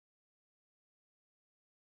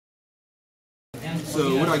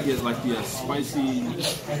So what I get, like the spicy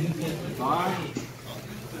thigh?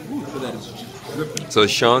 Ooh, look at that, it's dripping. So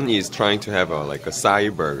Sean is trying to have like a thigh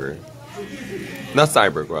burger. Not thigh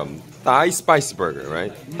burger, thigh spice burger,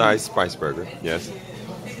 right? Thigh spice burger, yes.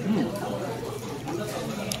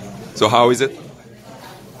 So how is it?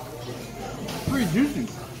 Pretty juicy.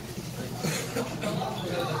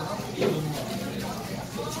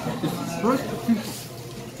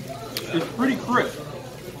 It's pretty crisp.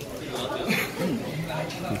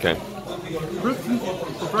 Okay. Crisp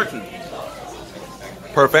perfection.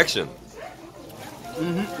 Perfection.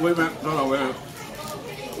 Wait a minute. No, wait a minute.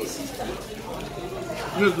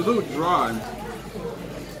 It's a little dry,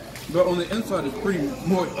 but on the inside it's pretty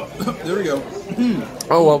moist. There we go.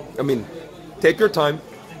 Oh well, I mean, take your time.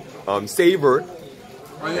 Savor.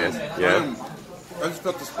 I am. Yes, I yeah. am. I just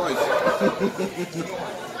felt the spice.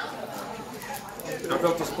 I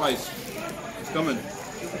felt the spice. It's coming.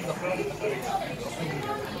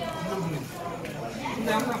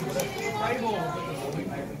 Yeah.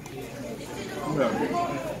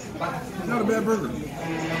 Not a bad burger.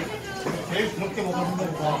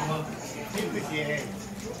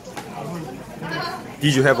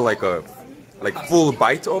 Did you have like a full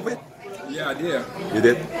bite of it? Yeah, I did. You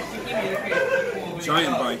did?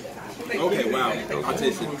 Giant bite. Okay, wow. I'll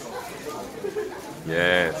taste it.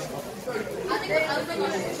 Yes.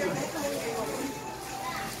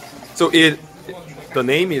 So the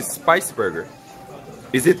name is Spice Burger.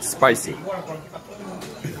 Is it spicy?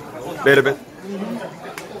 Little bit.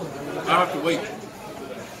 I have to wait.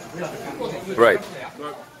 Right.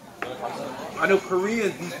 But I know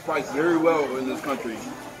Koreans eat spice very well in this country.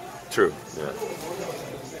 True. Yeah.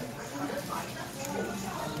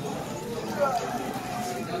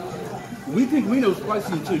 We think we know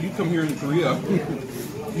spicy until you come here in Korea.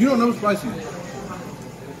 You don't know spicy.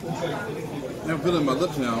 I'm feeling my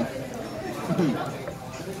lips now.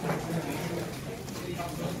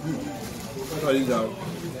 Try these out.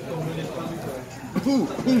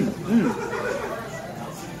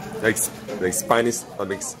 Like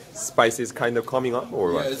spices kind of coming up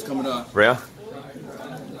or what? Yeah, it's coming up. Yeah.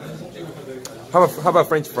 How about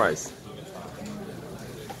French fries?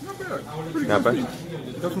 Not bad. Pretty Not bad?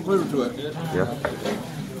 crispy. Got some flavor to it. Yeah.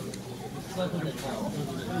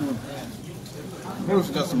 What else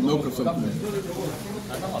got some milk or something?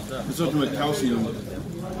 It's something with calcium.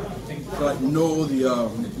 So I know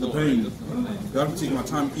the pain. I have to take my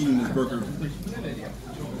time eating this burger.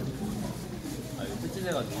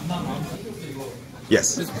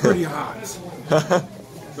 Yes. It's pretty hot.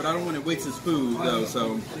 But I don't want to waste his food though,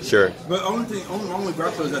 so. Sure. But only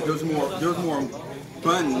gripe though is that there's more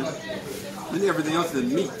bun than everything else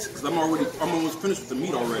than meat. Because I'm almost finished with the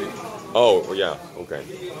meat already. Oh yeah. Okay.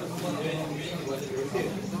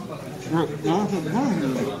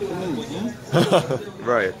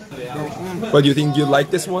 Right. But you think you like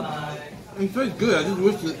this one? It tastes good. I just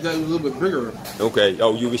wish that it was a little bit bigger. Okay.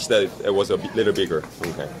 Oh, you wish that it was a little bigger.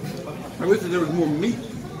 Okay. I wish that there was more meat.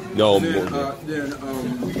 No than, more.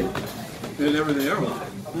 Than everything else.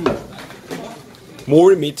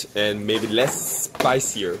 More meat and maybe less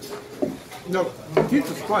spicier. No, keep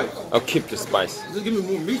the spice. I'll keep the spice. Just give me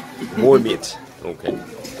more meat. More meat. Okay.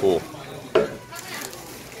 Cool.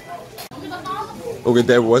 Okay,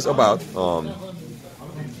 that was about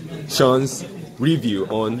Sean's review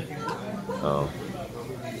on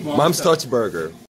맘스터치 burger.